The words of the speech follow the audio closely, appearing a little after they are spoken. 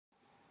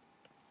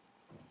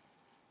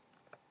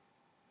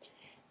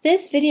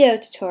This video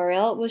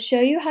tutorial will show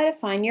you how to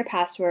find your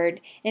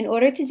password in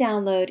order to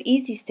download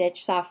EasyStitch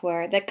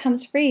software that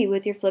comes free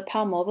with your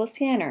FlipPal mobile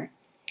scanner.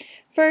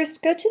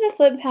 First, go to the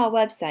FlipPal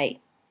website.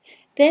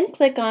 Then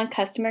click on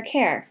Customer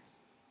Care.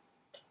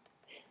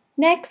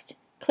 Next,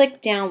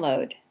 click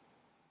Download.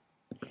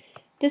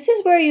 This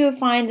is where you will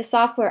find the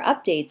software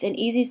updates in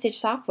EasyStitch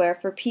software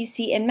for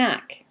PC and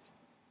Mac.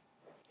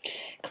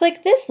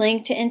 Click this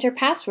link to enter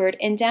password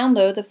and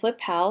download the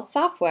FlipPal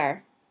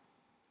software.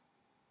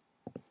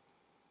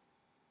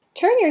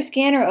 Turn your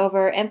scanner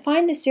over and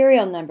find the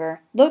serial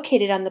number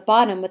located on the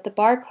bottom with the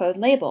barcode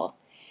label.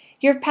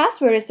 Your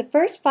password is the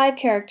first 5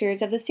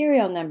 characters of the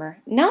serial number,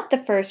 not the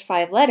first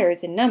 5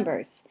 letters and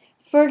numbers.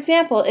 For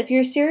example, if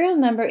your serial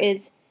number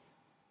is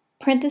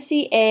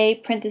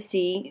 (A,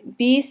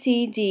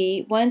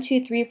 BCD 1,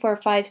 2, 3, 4,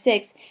 5,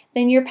 6,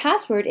 then your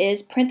password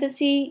is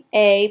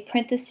 (A,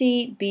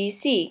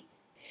 BC).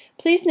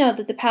 Please note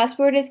that the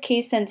password is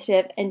case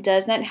sensitive and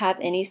does not have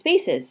any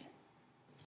spaces.